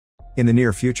In the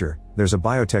near future, there's a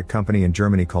biotech company in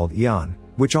Germany called Eon,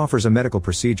 which offers a medical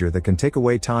procedure that can take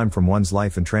away time from one's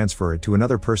life and transfer it to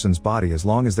another person's body as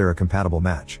long as they're a compatible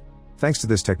match. Thanks to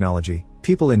this technology,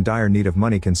 people in dire need of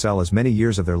money can sell as many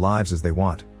years of their lives as they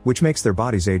want, which makes their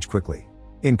bodies age quickly.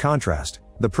 In contrast,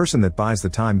 the person that buys the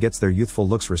time gets their youthful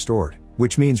looks restored,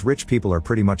 which means rich people are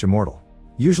pretty much immortal.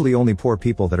 Usually only poor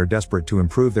people that are desperate to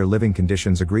improve their living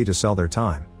conditions agree to sell their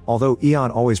time, although Eon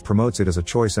always promotes it as a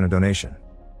choice and a donation.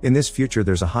 In this future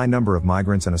there's a high number of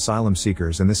migrants and asylum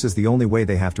seekers, and this is the only way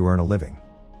they have to earn a living.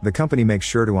 The company makes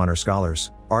sure to honor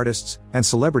scholars, artists, and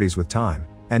celebrities with time,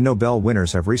 and Nobel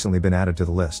winners have recently been added to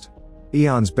the list.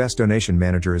 Eon's best donation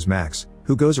manager is Max,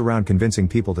 who goes around convincing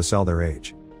people to sell their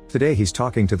age. Today he's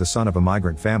talking to the son of a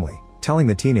migrant family, telling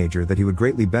the teenager that he would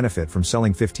greatly benefit from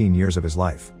selling 15 years of his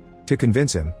life. To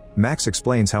convince him, Max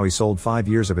explains how he sold 5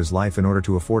 years of his life in order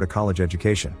to afford a college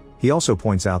education. He also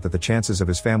points out that the chances of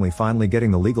his family finally getting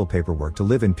the legal paperwork to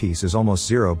live in peace is almost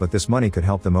zero, but this money could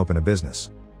help them open a business.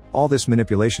 All this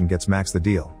manipulation gets Max the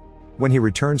deal. When he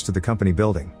returns to the company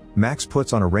building, Max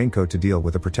puts on a raincoat to deal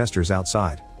with the protesters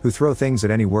outside, who throw things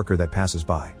at any worker that passes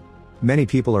by. Many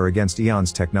people are against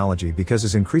Eon's technology because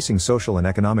it's increasing social and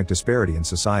economic disparity in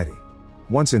society.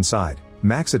 Once inside,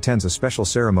 Max attends a special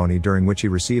ceremony during which he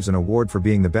receives an award for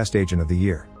being the best agent of the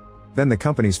year. Then the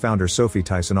company's founder Sophie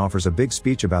Tyson offers a big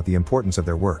speech about the importance of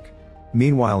their work.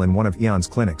 Meanwhile, in one of Eon's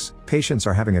clinics, patients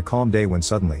are having a calm day when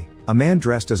suddenly, a man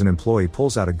dressed as an employee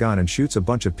pulls out a gun and shoots a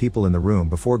bunch of people in the room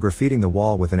before graffitiing the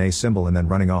wall with an A symbol and then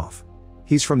running off.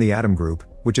 He's from the Atom Group,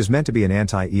 which is meant to be an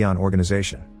anti-Eon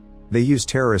organization. They use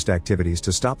terrorist activities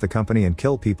to stop the company and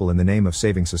kill people in the name of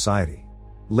saving society.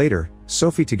 Later,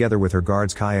 Sophie together with her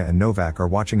guards Kaya and Novak are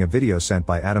watching a video sent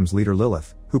by Atom's leader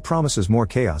Lilith, who promises more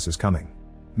chaos is coming.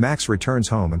 Max returns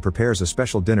home and prepares a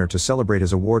special dinner to celebrate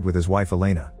his award with his wife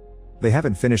Elena. They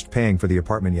haven't finished paying for the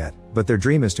apartment yet, but their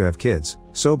dream is to have kids,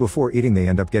 so before eating they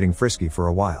end up getting frisky for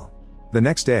a while. The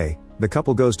next day, the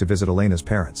couple goes to visit Elena's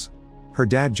parents. Her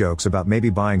dad jokes about maybe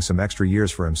buying some extra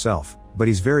years for himself, but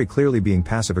he's very clearly being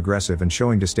passive-aggressive and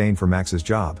showing disdain for Max's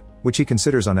job, which he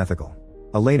considers unethical.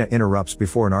 Elena interrupts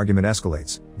before an argument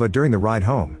escalates, but during the ride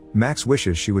home, Max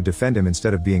wishes she would defend him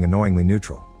instead of being annoyingly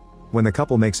neutral. When the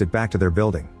couple makes it back to their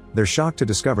building, they're shocked to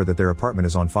discover that their apartment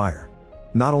is on fire.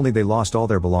 Not only they lost all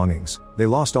their belongings, they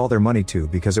lost all their money too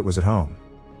because it was at home.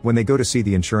 When they go to see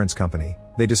the insurance company,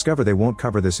 they discover they won't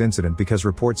cover this incident because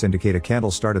reports indicate a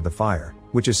candle started the fire,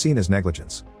 which is seen as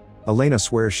negligence. Elena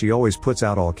swears she always puts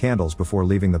out all candles before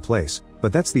leaving the place,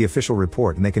 but that's the official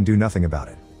report and they can do nothing about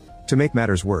it. To make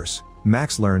matters worse,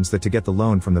 Max learns that to get the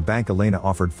loan from the bank Elena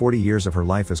offered 40 years of her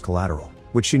life as collateral,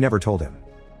 which she never told him.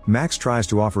 Max tries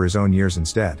to offer his own years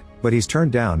instead, but he's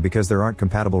turned down because there aren't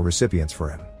compatible recipients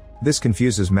for him. This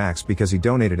confuses Max because he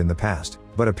donated in the past,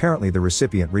 but apparently the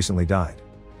recipient recently died.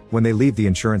 When they leave the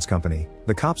insurance company,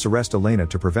 the cops arrest Elena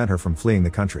to prevent her from fleeing the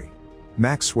country.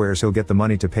 Max swears he'll get the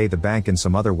money to pay the bank in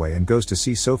some other way and goes to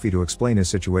see Sophie to explain his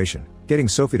situation, getting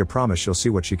Sophie to promise she'll see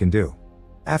what she can do.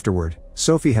 Afterward,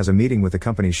 Sophie has a meeting with the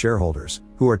company's shareholders,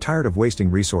 who are tired of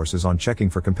wasting resources on checking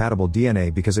for compatible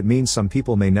DNA because it means some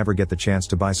people may never get the chance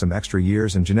to buy some extra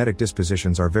years and genetic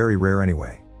dispositions are very rare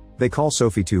anyway. They call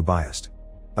Sophie too biased.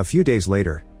 A few days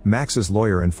later, Max's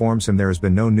lawyer informs him there has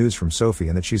been no news from Sophie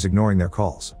and that she's ignoring their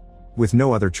calls. With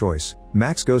no other choice,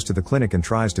 Max goes to the clinic and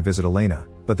tries to visit Elena,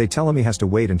 but they tell him he has to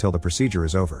wait until the procedure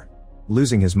is over.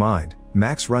 Losing his mind,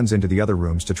 Max runs into the other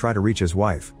rooms to try to reach his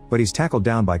wife, but he's tackled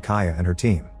down by Kaya and her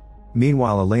team.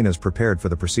 Meanwhile, Elena's prepared for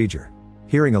the procedure.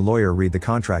 Hearing a lawyer read the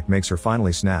contract makes her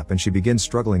finally snap and she begins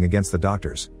struggling against the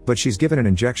doctors, but she's given an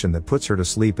injection that puts her to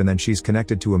sleep and then she's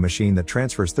connected to a machine that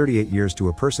transfers 38 years to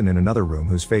a person in another room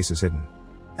whose face is hidden.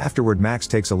 Afterward, Max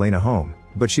takes Elena home,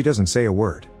 but she doesn't say a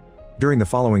word. During the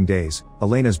following days,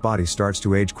 Elena's body starts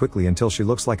to age quickly until she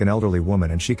looks like an elderly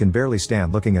woman and she can barely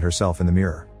stand looking at herself in the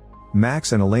mirror.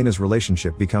 Max and Elena's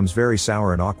relationship becomes very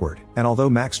sour and awkward, and although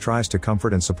Max tries to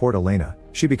comfort and support Elena,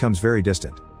 she becomes very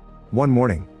distant. One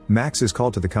morning, Max is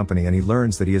called to the company and he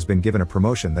learns that he has been given a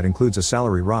promotion that includes a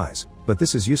salary rise, but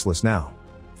this is useless now.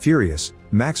 Furious,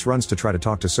 Max runs to try to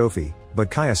talk to Sophie,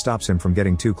 but Kaya stops him from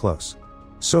getting too close.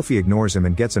 Sophie ignores him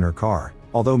and gets in her car,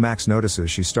 although Max notices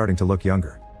she's starting to look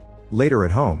younger. Later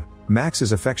at home, Max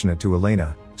is affectionate to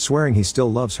Elena, swearing he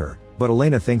still loves her, but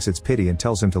Elena thinks it's pity and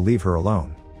tells him to leave her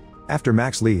alone. After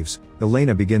Max leaves,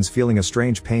 Elena begins feeling a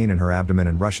strange pain in her abdomen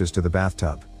and rushes to the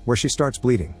bathtub, where she starts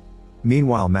bleeding.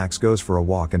 Meanwhile, Max goes for a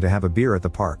walk and to have a beer at the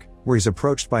park, where he's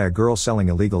approached by a girl selling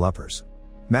illegal uppers.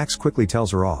 Max quickly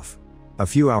tells her off. A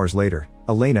few hours later,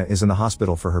 Elena is in the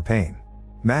hospital for her pain.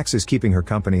 Max is keeping her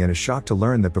company and is shocked to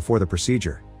learn that before the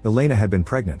procedure, Elena had been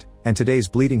pregnant, and today's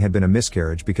bleeding had been a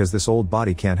miscarriage because this old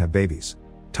body can't have babies.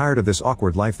 Tired of this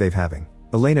awkward life they've having,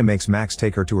 Elena makes Max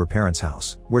take her to her parents'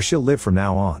 house, where she'll live from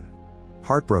now on.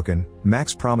 Heartbroken,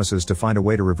 Max promises to find a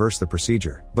way to reverse the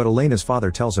procedure, but Elena's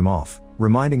father tells him off,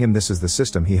 reminding him this is the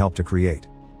system he helped to create.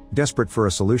 Desperate for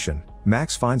a solution,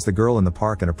 Max finds the girl in the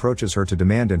park and approaches her to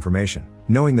demand information,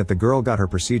 knowing that the girl got her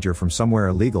procedure from somewhere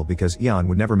illegal because Ian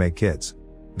would never make kids.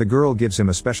 The girl gives him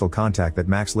a special contact that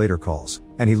Max later calls,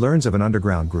 and he learns of an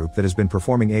underground group that has been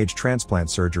performing age transplant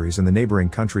surgeries in the neighboring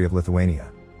country of Lithuania.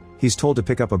 He's told to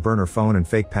pick up a burner phone and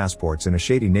fake passports in a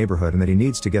shady neighborhood and that he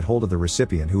needs to get hold of the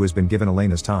recipient who has been given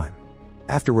Elena's time.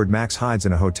 Afterward, Max hides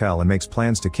in a hotel and makes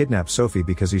plans to kidnap Sophie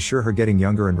because he's sure her getting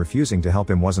younger and refusing to help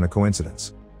him wasn't a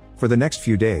coincidence. For the next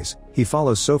few days, he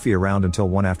follows Sophie around until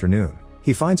one afternoon.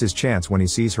 He finds his chance when he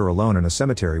sees her alone in a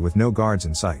cemetery with no guards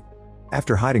in sight.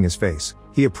 After hiding his face,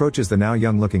 he approaches the now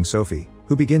young-looking Sophie,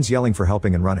 who begins yelling for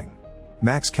helping and running.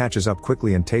 Max catches up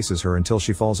quickly and tases her until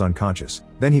she falls unconscious.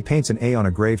 Then he paints an A on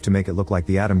a grave to make it look like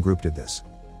the Adam Group did this.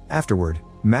 Afterward,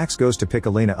 Max goes to pick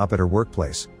Elena up at her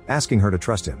workplace, asking her to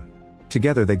trust him.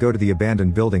 Together they go to the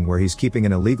abandoned building where he's keeping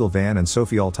an illegal van and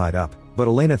Sophie all tied up, but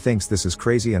Elena thinks this is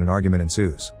crazy and an argument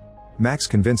ensues. Max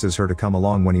convinces her to come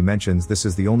along when he mentions this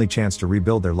is the only chance to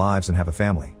rebuild their lives and have a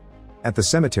family. At the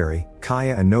cemetery,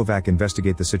 Kaya and Novak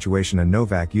investigate the situation and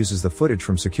Novak uses the footage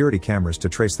from security cameras to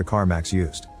trace the car Max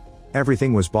used.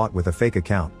 Everything was bought with a fake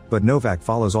account, but Novak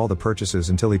follows all the purchases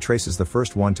until he traces the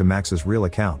first one to Max's real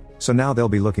account, so now they'll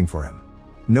be looking for him.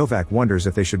 Novak wonders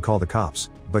if they should call the cops,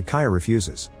 but Kaya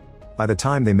refuses. By the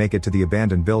time they make it to the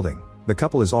abandoned building, the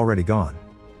couple is already gone.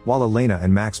 While Elena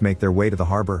and Max make their way to the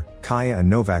harbor, Kaya and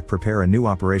Novak prepare a new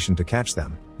operation to catch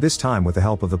them, this time with the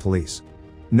help of the police.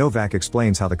 Novak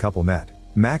explains how the couple met.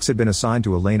 Max had been assigned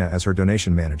to Elena as her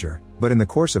donation manager, but in the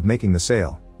course of making the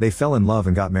sale, they fell in love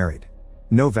and got married.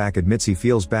 Novak admits he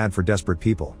feels bad for desperate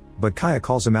people, but Kaya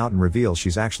calls him out and reveals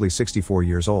she's actually 64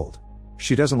 years old.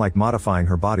 She doesn't like modifying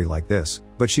her body like this,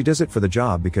 but she does it for the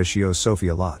job because she owes Sophie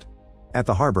a lot. At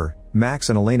the harbor, Max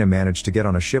and Elena manage to get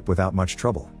on a ship without much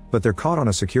trouble, but they're caught on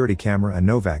a security camera and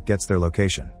Novak gets their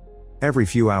location. Every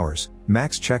few hours,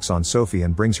 Max checks on Sophie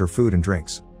and brings her food and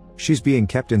drinks. She's being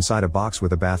kept inside a box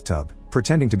with a bathtub,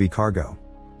 pretending to be cargo.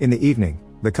 In the evening,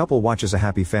 the couple watches a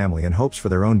happy family and hopes for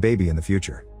their own baby in the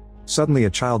future. Suddenly a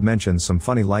child mentions some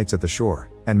funny lights at the shore,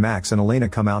 and Max and Elena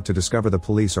come out to discover the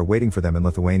police are waiting for them in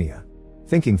Lithuania.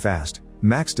 Thinking fast,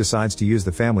 Max decides to use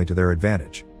the family to their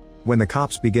advantage. When the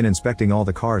cops begin inspecting all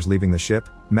the cars leaving the ship,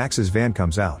 Max's van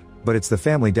comes out, but it's the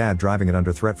family dad driving it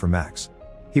under threat from Max.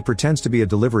 He pretends to be a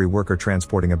delivery worker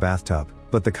transporting a bathtub,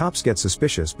 but the cops get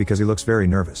suspicious because he looks very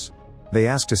nervous. They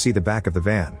ask to see the back of the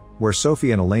van, where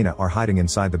Sophie and Elena are hiding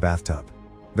inside the bathtub.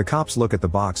 The cops look at the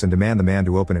box and demand the man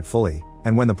to open it fully,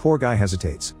 and when the poor guy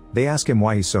hesitates, they ask him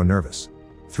why he's so nervous.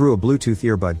 Through a Bluetooth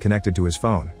earbud connected to his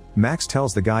phone, Max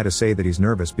tells the guy to say that he's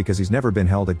nervous because he's never been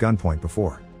held at gunpoint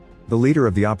before. The leader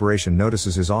of the operation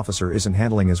notices his officer isn't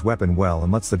handling his weapon well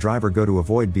and lets the driver go to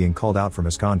avoid being called out for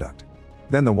misconduct.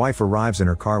 Then the wife arrives in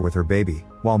her car with her baby,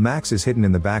 while Max is hidden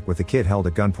in the back with the kid held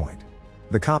at gunpoint.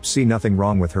 The cops see nothing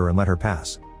wrong with her and let her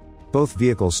pass. Both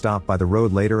vehicles stop by the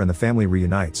road later and the family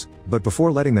reunites, but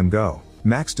before letting them go,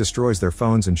 Max destroys their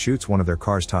phones and shoots one of their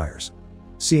car's tires.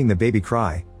 Seeing the baby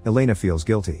cry, Elena feels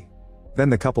guilty. Then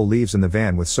the couple leaves in the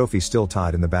van with Sophie still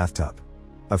tied in the bathtub.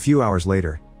 A few hours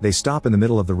later, they stop in the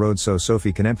middle of the road so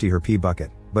Sophie can empty her pee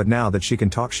bucket, but now that she can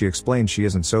talk she explains she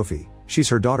isn't Sophie, she's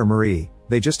her daughter Marie.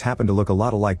 They just happen to look a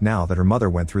lot alike now that her mother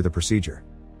went through the procedure.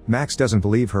 Max doesn't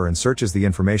believe her and searches the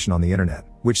information on the internet,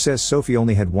 which says Sophie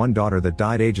only had one daughter that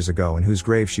died ages ago and whose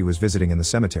grave she was visiting in the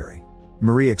cemetery.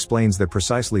 Marie explains that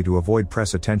precisely to avoid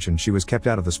press attention she was kept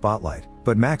out of the spotlight,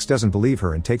 but Max doesn't believe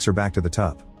her and takes her back to the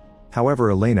tub.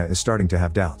 However, Elena is starting to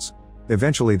have doubts.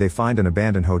 Eventually they find an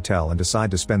abandoned hotel and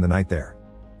decide to spend the night there.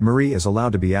 Marie is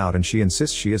allowed to be out and she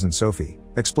insists she isn't Sophie,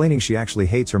 explaining she actually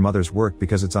hates her mother's work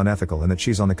because it's unethical and that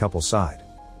she's on the couple's side.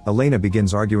 Elena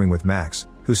begins arguing with Max,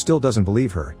 who still doesn't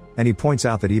believe her, and he points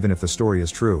out that even if the story is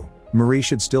true, Marie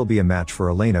should still be a match for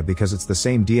Elena because it's the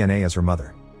same DNA as her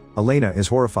mother. Elena is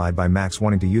horrified by Max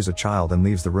wanting to use a child and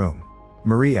leaves the room.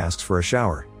 Marie asks for a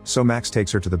shower, so Max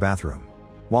takes her to the bathroom.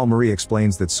 While Marie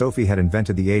explains that Sophie had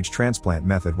invented the age transplant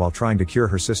method while trying to cure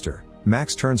her sister,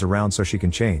 Max turns around so she can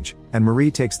change, and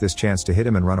Marie takes this chance to hit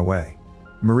him and run away.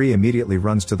 Marie immediately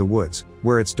runs to the woods,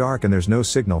 where it's dark and there's no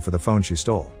signal for the phone she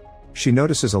stole. She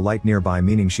notices a light nearby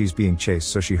meaning she's being chased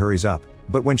so she hurries up,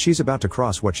 but when she's about to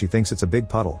cross what she thinks it's a big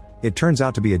puddle, it turns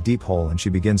out to be a deep hole and she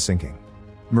begins sinking.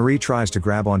 Marie tries to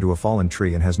grab onto a fallen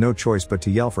tree and has no choice but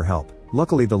to yell for help.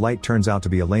 Luckily the light turns out to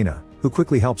be Elena, who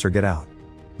quickly helps her get out.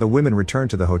 The women return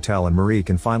to the hotel and Marie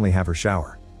can finally have her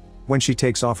shower. When she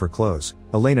takes off her clothes,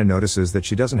 Elena notices that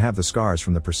she doesn't have the scars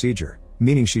from the procedure,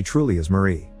 meaning she truly is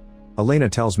Marie. Elena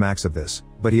tells Max of this,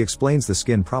 but he explains the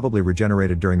skin probably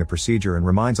regenerated during the procedure and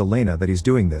reminds Elena that he's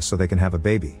doing this so they can have a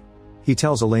baby. He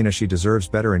tells Elena she deserves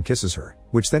better and kisses her,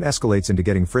 which then escalates into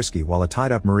getting frisky while a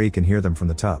tied-up Marie can hear them from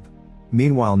the tub.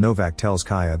 Meanwhile, Novak tells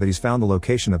Kaya that he's found the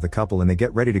location of the couple and they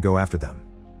get ready to go after them.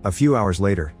 A few hours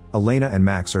later, Elena and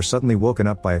Max are suddenly woken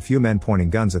up by a few men pointing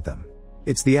guns at them.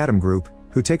 It's the Adam group,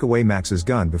 who take away Max's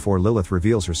gun before Lilith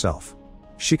reveals herself.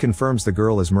 She confirms the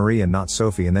girl is Marie and not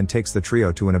Sophie and then takes the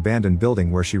trio to an abandoned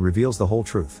building where she reveals the whole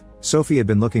truth. Sophie had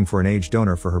been looking for an age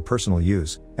donor for her personal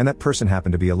use, and that person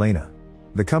happened to be Elena.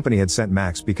 The company had sent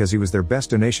Max because he was their best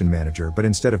donation manager, but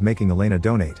instead of making Elena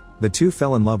donate, the two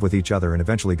fell in love with each other and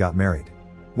eventually got married.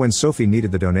 When Sophie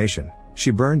needed the donation, she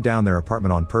burned down their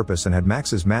apartment on purpose and had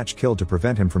Max's match killed to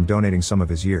prevent him from donating some of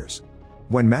his years.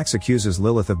 When Max accuses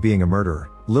Lilith of being a murderer,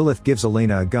 Lilith gives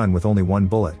Elena a gun with only one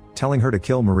bullet, telling her to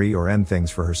kill Marie or end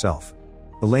things for herself.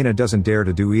 Elena doesn't dare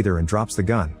to do either and drops the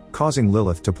gun, causing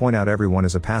Lilith to point out everyone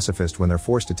is a pacifist when they're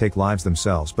forced to take lives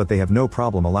themselves, but they have no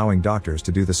problem allowing doctors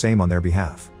to do the same on their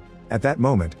behalf. At that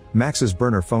moment, Max's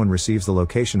burner phone receives the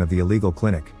location of the illegal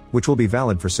clinic, which will be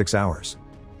valid for 6 hours.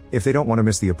 If they don't want to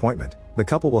miss the appointment, the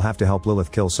couple will have to help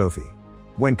Lilith kill Sophie.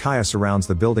 When Kaya surrounds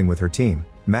the building with her team,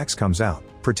 Max comes out,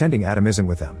 pretending Adam isn't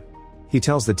with them. He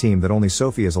tells the team that only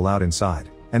Sophie is allowed inside,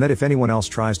 and that if anyone else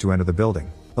tries to enter the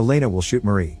building, Elena will shoot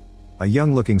Marie. A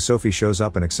young-looking Sophie shows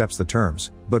up and accepts the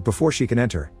terms, but before she can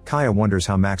enter, Kaya wonders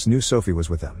how Max knew Sophie was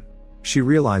with them. She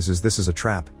realizes this is a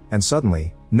trap, and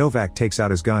suddenly, Novak takes out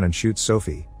his gun and shoots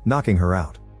Sophie, knocking her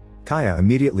out. Kaya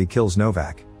immediately kills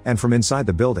Novak, and from inside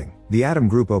the building, the Adam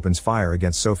group opens fire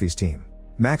against Sophie's team.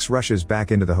 Max rushes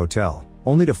back into the hotel,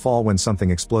 only to fall when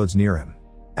something explodes near him.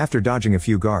 After dodging a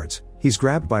few guards, he's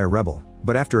grabbed by a rebel,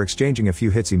 but after exchanging a few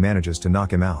hits he manages to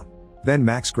knock him out. Then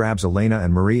Max grabs Elena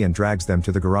and Marie and drags them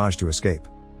to the garage to escape.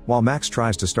 While Max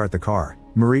tries to start the car,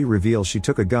 Marie reveals she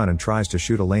took a gun and tries to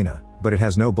shoot Elena, but it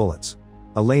has no bullets.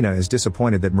 Elena is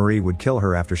disappointed that Marie would kill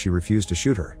her after she refused to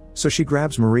shoot her, so she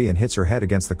grabs Marie and hits her head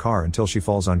against the car until she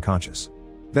falls unconscious.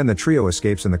 Then the trio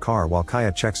escapes in the car while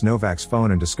Kaya checks Novak's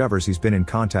phone and discovers he's been in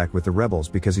contact with the rebels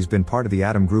because he's been part of the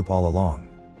Adam group all along.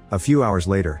 A few hours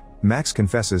later, Max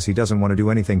confesses he doesn't want to do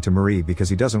anything to Marie because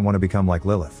he doesn't want to become like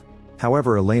Lilith.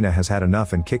 However, Elena has had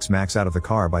enough and kicks Max out of the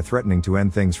car by threatening to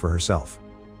end things for herself.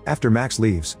 After Max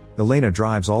leaves, Elena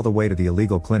drives all the way to the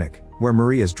illegal clinic, where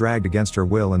Marie is dragged against her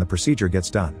will and the procedure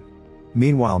gets done.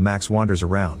 Meanwhile, Max wanders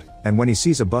around, and when he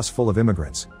sees a bus full of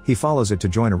immigrants, he follows it to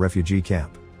join a refugee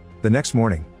camp. The next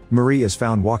morning, Marie is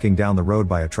found walking down the road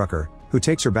by a trucker, who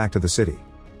takes her back to the city.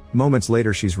 Moments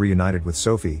later she's reunited with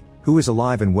Sophie, who is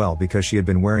alive and well because she had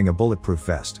been wearing a bulletproof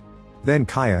vest. Then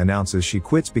Kaya announces she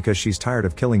quits because she's tired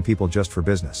of killing people just for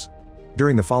business.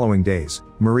 During the following days,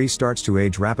 Marie starts to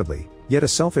age rapidly, yet a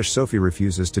selfish Sophie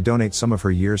refuses to donate some of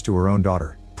her years to her own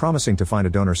daughter, promising to find a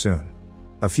donor soon.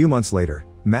 A few months later,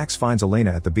 Max finds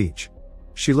Elena at the beach.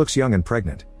 She looks young and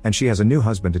pregnant, and she has a new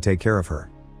husband to take care of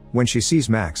her. When she sees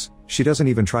Max, she doesn't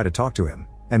even try to talk to him,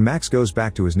 and Max goes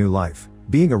back to his new life,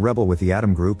 being a rebel with the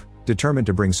Adam group, determined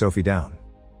to bring Sophie down.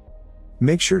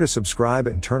 Make sure to subscribe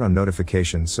and turn on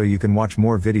notifications so you can watch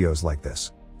more videos like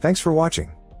this. Thanks for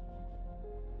watching.